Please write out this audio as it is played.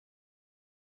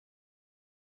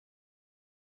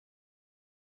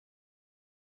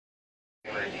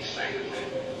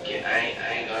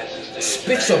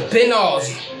Spit your bin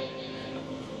Ozzy.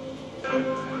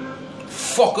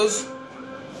 Fuckers.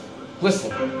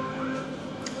 Listen.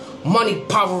 Money,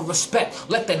 power, respect,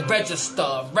 let that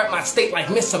register. Rep my state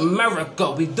like Miss America.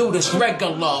 We do this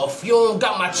regular. If you don't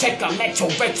got my check, I'm at your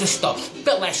register.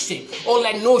 Feel that shit. All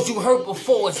that noise you heard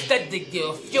before is dead to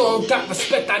you. If you don't got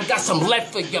respect, I got some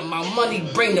left for you. My money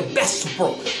bring the best,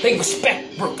 bro. They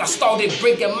respect, bro. I started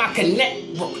bringing my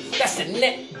connect, bro. That's the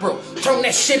net, bro. Turn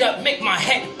that shit up, make my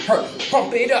head hurt.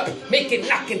 Pump it up, make it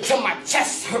knock until my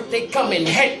chest hurt. They come in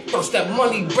head first. That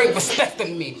money bring respect to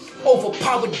me.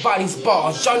 Overpowered by these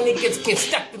bars. Y'all niggas can't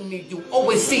step to me. You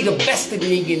always see the best in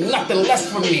me and nothing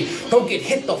less from me. Don't get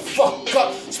hit the fuck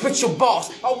up. Spit your balls.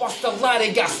 I watched the lie,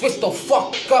 they got switched the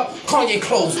fuck up. Kanye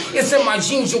clothes, it's in my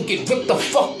jeans, you'll get ripped the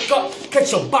fuck up.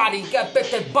 Catch your body, I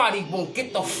bet that body won't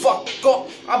get the fuck up.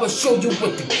 I'ma show you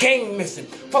what the game missing.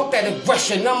 Fuck that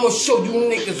aggression, I'ma show you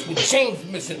niggas with chains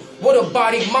missing. What a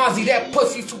body, Mozzie, that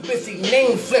pussy too busy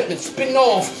name flipping. Spin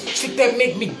off, shit that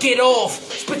make me get off.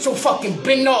 Spit your fucking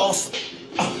bin off.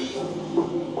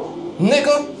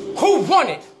 Nigga, who won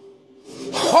it?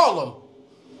 Harlem.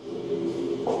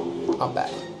 I'm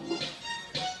back.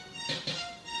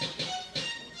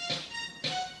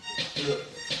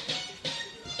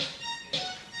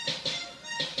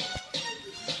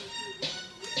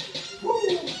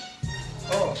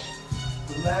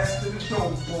 The last of the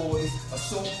dope boys. I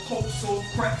sold coke, sold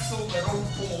crack, sold that old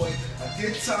boy. I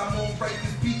did time on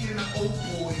Rikers beating the old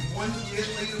boy. 1 year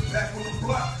later, back on the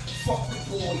block. Fuck the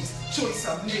boys. Choice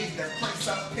I made, that price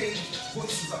I paid.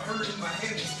 Voices I heard in my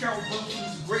head. These cowboys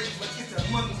was great, but get that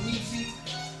money easy.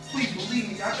 Please believe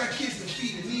me, I got kids to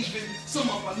feed, and even some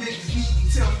of my niggas need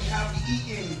me tell me how we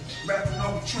eating. Rapping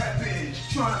all we trapping,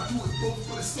 trying to do it both,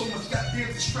 but there's so much goddamn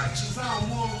distractions. I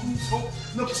don't want to lose hope.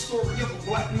 Another story of a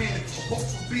black man, a hope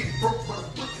for being broke, but a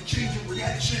book to change your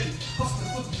reaction.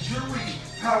 Hustling for the jury,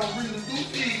 power in the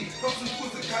loopy. Hustling for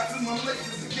the guys in my legs,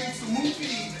 it's against the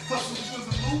movie. Hustling for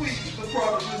the Louis, the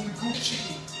Prada and the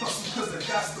Gucci. Hustling cause I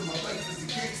got to my life is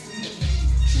against the movie.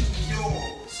 Truly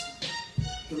yours.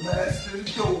 The last of the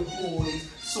dope boys.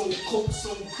 Sold coke,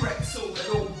 sold crack, sold that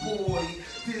old boy.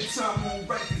 Did time on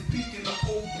Rikers beating the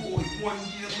old boy. 1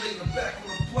 year later, back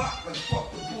on the block like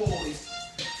fuck the boys.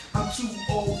 I'm too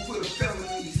old for the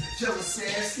felonies. Jealous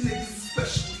ass niggas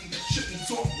especially. Shouldn't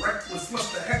talk reckless,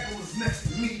 left the hecklers next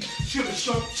to me. Should've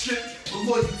shown shit, but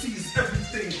loyalty is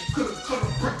everything. Could've cut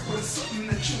a brick, but it's something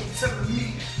that you ain't telling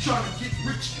me. Trying to get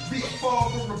rich, be a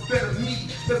father, or better me.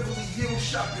 Beverly Hills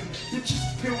shopping, bitches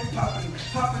pill popping.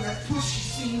 Popping that pussy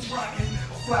scenes rocking.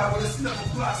 A flower that's never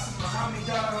blossomed. Muhammad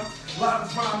got a lot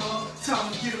of drama.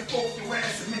 Time to get up off your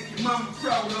ass and make your mama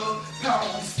proud of. Power,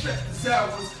 respect is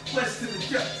ours. Blessed to the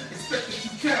death. Expect that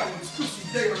you cowards. Pussy,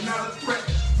 they are not a threat.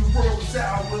 The world is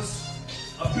ours.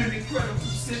 I've been incredible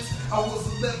since I was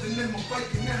 11 in my bike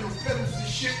and had no pedals and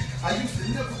shit. I used to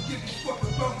never give a fuck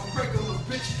about my regular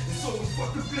bitch. It's always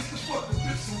fuck a bitch to fuck a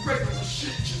bitch some regular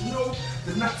shit, you know?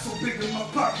 They're not so big in my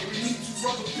pocket, they need 2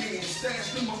 rubber bands.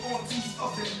 Stashed in my aunties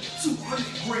oven, 200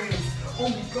 grams.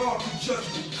 Only God can judge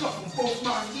me, cuff them both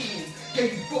my hands.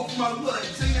 Gave you both my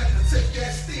legs, ain't have to take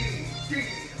that stand. Damn.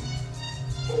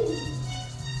 Ooh.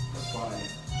 That's fine.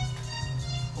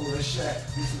 Oh, that's Shaq.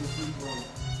 This is the free throw.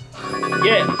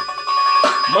 Yeah,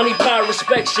 money, power,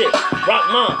 respect shit. Rock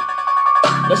mom.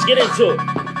 Let's get into it.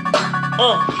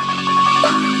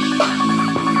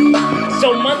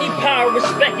 So money, power,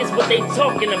 respect is what they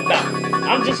talking about.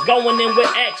 I'm just going in with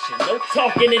action, no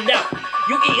talking it out.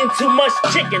 You eating too much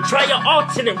chicken, try your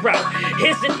alternate route.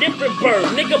 Here's a different bird,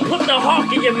 nigga, put the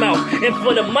hawk in your mouth. And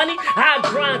for the money, I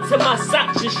grind till my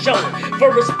socks is showing.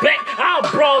 For respect, I'll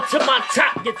brawl till my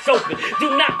top gets open.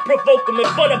 Do not provoke them, and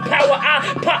for the power, I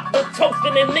pop the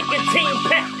toasting and nicotine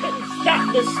pack. Couldn't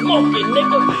stop the smoking,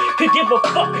 nigga. Could give a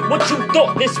fuck what you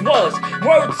thought this was.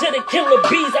 Word to the killer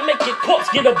bees, I make your corpse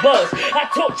get a buzz. I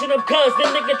torture them cuz the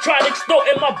nigga tried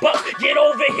extorting my bucks. Get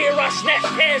over here, I snatch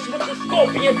cash with the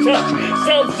scorpion touch.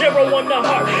 Sub-Zero on the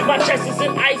heart, my chest is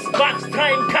an icebox.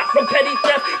 Time cop from petty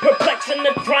theft, perplexing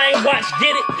the crime watch.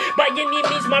 Get it? By any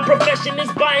means, my profession is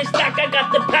buying stock. I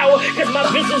got the power, cause my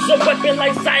vision's a weapon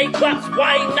like Cyclops.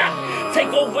 Why not?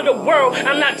 Take over the world,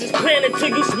 I'm not just playing it till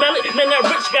you smell it. Man, that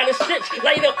rich got a stench,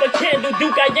 light up a candle.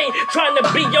 Duke, I ain't trying to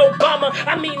be Obama.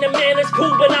 I mean, the man is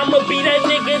cool, but I'ma be that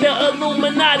nigga the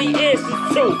Illuminati answers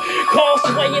to. Call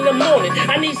Sway in the morning,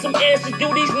 I need some answers. Do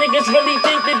these niggas really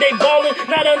think that they ballin'?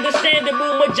 Not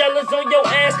understandable, Magellan's on your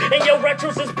ass, and your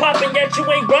retros is popping, yet you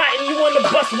ain't riding. You on the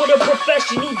bus with a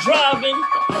professional driving.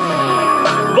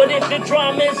 But if the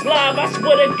drama is live, I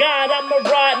swear to God, I'ma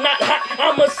ride, not hot,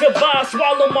 I'ma survive.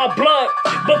 Swallow my blood. But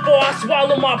before I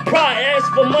swallow my pride, ask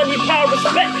for money, power,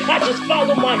 respect, I just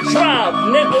follow my drive,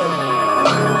 nigga.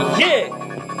 Yeah.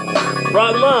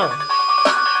 Right, man.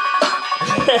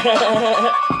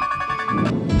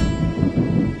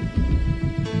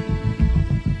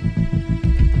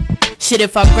 Shit,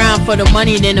 if I grind for the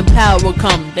money, then the power will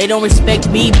come. They don't respect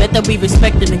me, bet they'll be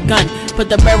respecting the gun. Put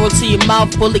the barrel to your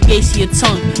mouth, bullet gaze to your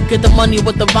tongue. Get the money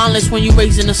with the violence when you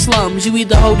raising the slums. You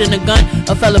either holding a gun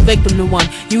or fell a victim to one.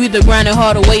 You either grinding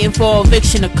hard or waiting for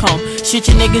eviction to come. Shit,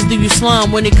 your niggas do you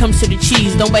slum when it comes to the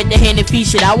cheese. Don't bite the hand and feed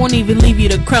shit, I won't even leave you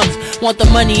the crumbs. Want the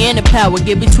money and the power,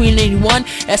 get between anyone,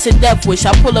 that's a death wish.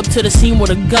 I pull up to the scene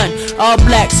with a gun, all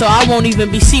black, so I won't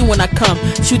even be seen when I come.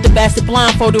 Shoot the bastard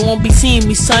blindfolded, won't be seeing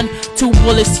me, son. 2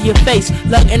 bullets to your face,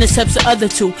 luck intercepts the other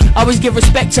 2. Always give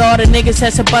respect to all the niggas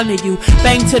that's up under you.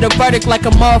 Bang to the verdict like a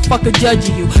motherfucker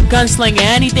judging you. Gunslinging,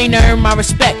 anything to earn my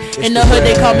respect. In the hood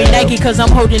they call me Nike cause I'm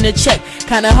holding a check.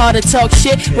 Kinda hard to talk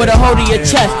shit with a hold of your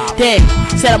chest. Dead,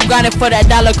 said I'm grinding for that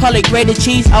dollar, call it grated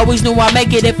cheese. Always knew I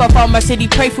make it if I found my city,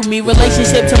 pray for me.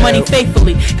 Relationship to money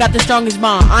faithfully, got the strongest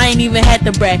bond. I ain't even had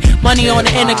to brag, money on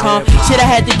the intercom. Shit I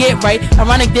had to get right,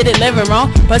 ironic did it living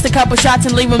wrong. Bust a couple shots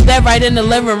and leave them dead right in the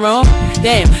living room.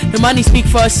 Damn, the money speak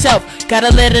for itself.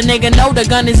 Gotta let a nigga know the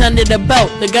gun is under the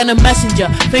belt. The gun a messenger,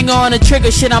 finger on the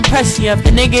trigger, shit I'm pressing you. If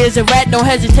the nigga is a rat, don't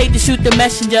hesitate to shoot the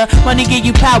messenger. Money give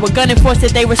you power, gun enforce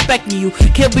that they respecting you.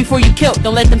 Kill before you kill,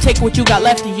 don't let them take what you got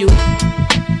left of you.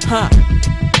 Huh,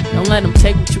 don't let them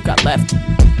take what you got left.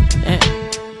 Damn.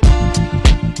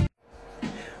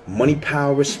 Money,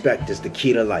 power, respect is the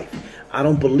key to life. I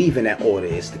don't believe in that order,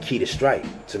 it's the key to strife.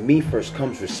 To me, first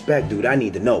comes respect, dude. I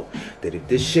need to know that if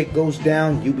this shit goes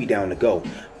down, you be down to go.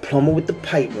 Plumber with the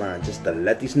pipeline, just to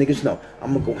let these niggas know.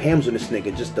 I'ma go hams on this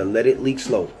nigga, just to let it leak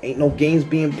slow. Ain't no games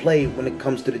being played when it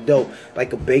comes to the dough.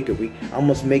 Like a bakery, I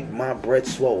must make my bread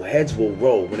swole. Heads will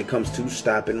roll when it comes to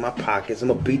stopping my pockets.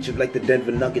 I'ma beat you like the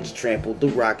Denver Nuggets trampled the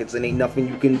Rockets, and ain't nothing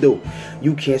you can do.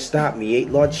 You can't stop me, 8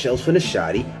 large shells for the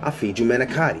shotty. I feed you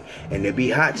manicotti, and it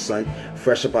be hot, son,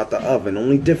 fresh up out the oven.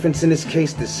 Only difference in this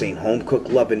case, this ain't home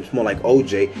cooked loving. It's more like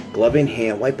OJ, glove in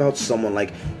hand, wipe out someone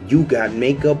like you got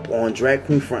makeup on, drag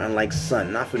queen frontin' like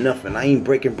son. Not for nothing, I ain't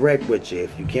breaking bread with you.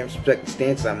 If you can't respect the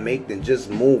stance I make, then just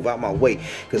move out my way.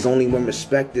 Cause only when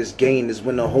respect is gained is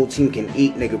when the whole team can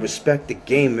eat. Nigga, respect the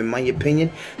game. In my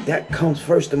opinion, that comes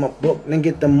first in my book. Then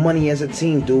get the money as a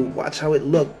team, dude. Watch how it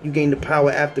look. You gain the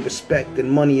power after respect and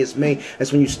money is made.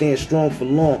 That's when you stand strong for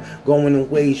long, going in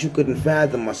ways you couldn't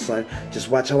fathom, my son. Just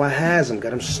watch how I has him.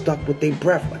 Got him stuck with their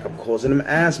breath like I'm causing him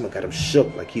asthma. Got him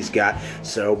shook like he's got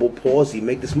cerebral palsy.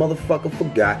 Make this motherfucker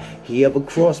forgot he ever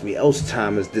crossed me.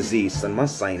 Alzheimer's disease, son. My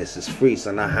sinus is free,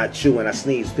 son. I hot chew and I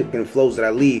sneeze, picking flows that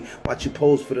I leave. Watch you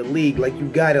pose for the league like you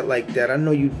got it like that. I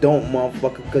know you don't,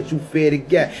 motherfucker, cause you fear to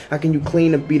get. How can you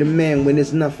claim to be the man when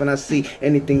there's nothing I see?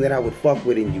 Anything that I would fuck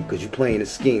with in you, cause you playing a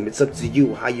scheme. It's up to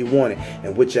you how you want it,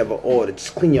 and whichever order.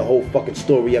 Just clean your whole fucking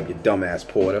story up, you dumbass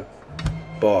Porter.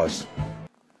 Boss.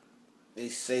 They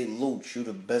say, Luch, you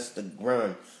the best to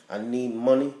grind. I need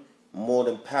money more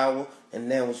than power, and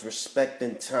now it's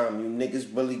respecting time. You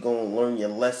niggas really gonna learn your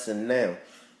lesson now.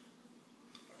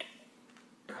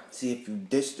 See, if you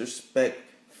disrespect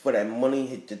for that money,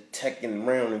 hit the teching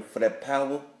round, and for that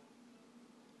power,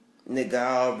 nigga,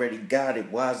 I already got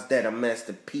it. Why's that? I'm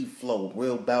Master P Flow,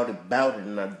 real bout it,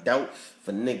 and I doubt if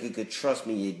a nigga could trust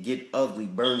me, it get ugly,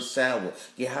 burn sour,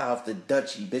 get high off the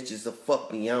Dutchie, bitches will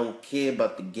fuck me, I don't care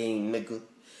about the game, nigga.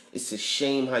 It's a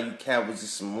shame how you cowards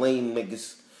is some lame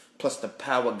niggas. Plus the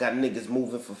power got niggas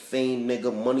moving for fame,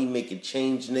 nigga. Money making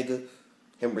change, nigga.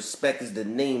 And respect is the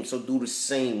name, so do the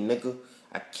same, nigga.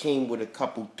 I came with a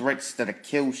couple threats that'll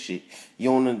kill shit. You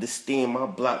don't understand my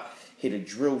block. Hit a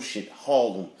drill shit,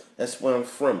 Harlem. That's where I'm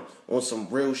from. On some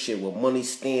real shit where money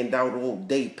stand out all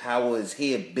day. Power is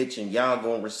here, bitch, and y'all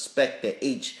gonna respect the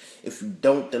H. If you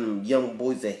don't, then them young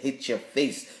boys that hit your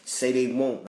face say they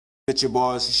won't. It's your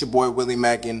boys. It's your boy Willie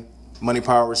Mackin. Money,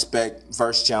 power, respect,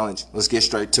 verse challenge. Let's get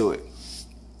straight to it.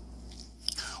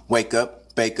 Wake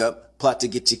up, bake up, plot to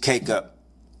get your cake up.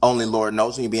 Only Lord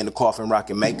knows when you be in the coffin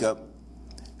rocking makeup.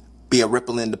 Be a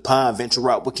ripple in the pond,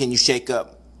 venture out, what can you shake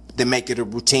up? Then make it a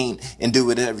routine and do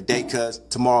it every day, cause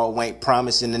tomorrow ain't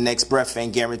promised and the next breath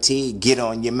ain't guaranteed. Get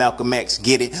on your Malcolm X,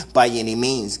 get it by any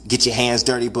means. Get your hands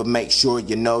dirty, but make sure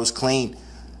your nose clean.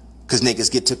 Cause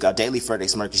niggas get took out daily for their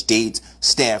smirkish deeds.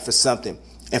 Stand for something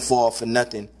and fall for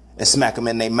nothing. And smack them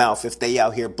in their mouth if they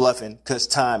out here bluffing. Cause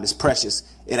time is precious.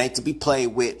 It ain't to be played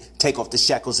with. Take off the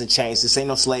shackles and chains. This ain't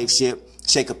no slave ship.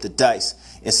 Shake up the dice.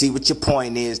 and see what your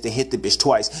point is, then hit the bitch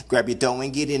twice. Grab your dough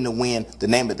and get in the win. The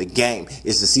name of the game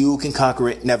is to see who can conquer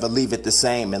it, never leave it the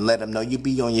same, and let them know you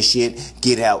be on your shit.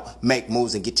 Get out, make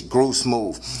moves, and get your groove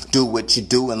smooth. Do what you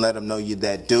do and let them know you're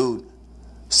that dude.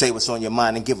 Say what's on your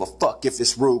mind and give a fuck if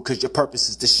it's rude, cause your purpose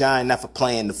is to shine, not for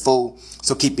playing the fool.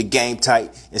 So keep your game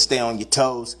tight and stay on your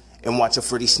toes, and watch out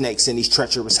for these snakes and these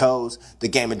treacherous hoes. The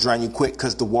game will drown you quick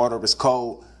cause the water is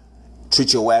cold.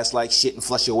 Treat your ass like shit and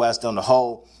flush your ass down the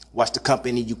hole. Watch the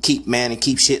company you keep, man, and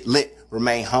keep shit lit.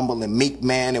 Remain humble and meek,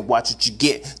 man, and watch what you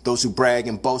get. Those who brag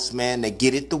and boast, man, they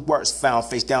get it the worst. Found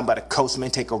face down by the coast,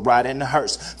 man, take a ride in the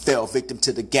hearse. Fell victim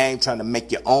to the game, trying to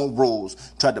make your own rules.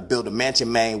 Tried to build a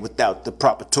mansion, man, without the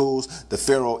proper tools. The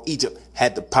Pharaoh of Egypt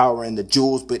had the power and the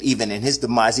jewels, but even in his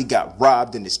demise, he got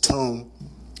robbed in his tomb.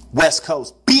 West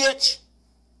Coast, bitch!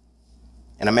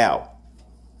 And I'm out.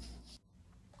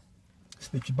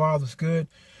 Spit your bars, was good.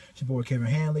 It's your boy Kevin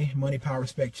Hanley, Money, Power,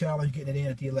 Respect Challenge, getting it in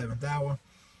at the 11th hour.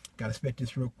 Got to spit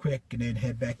this real quick and then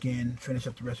head back in, finish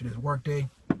up the rest of this workday.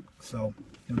 So,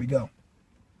 here we go.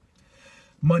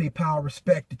 Money, power,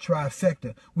 respect, the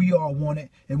trifecta. We all want it,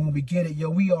 and when we get it,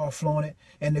 yo, we all flaunt it.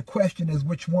 And the question is,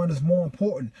 which one is more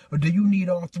important? Or do you need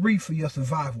all three for your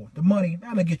survival? The money,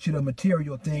 that'll get you the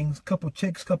material things. Couple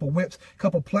chicks, couple whips,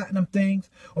 couple platinum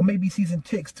things. Or maybe season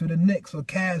ticks to the Knicks or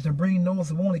Cavs and bring those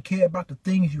who only care about the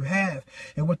things you have.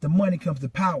 And with the money comes the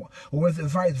power. Or is it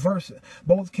vice versa?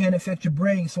 Both can affect your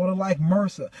brain, sort of like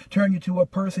Mercer. Turn you to a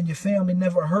person your family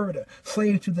never heard of.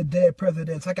 Slave to the dead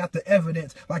presidents. I got the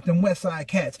evidence, like them West Side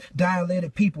cats,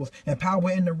 dilated peoples, and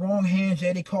power in the wrong hands,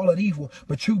 yeah, they call it evil.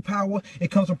 But true power, it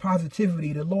comes from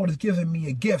positivity. The Lord has given me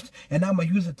a gift, and I'ma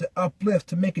use it to uplift,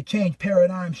 to make a change,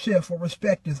 paradigm shift, where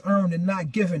respect is earned and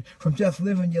not given from just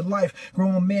living your life.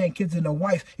 Grown man, kids, and a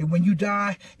wife. And when you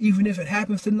die, even if it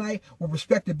happens tonight, will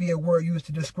respect to be a word used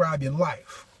to describe your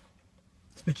life.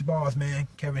 Spit your bars, man.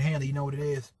 Kevin Hanley, you know what it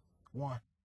is. One.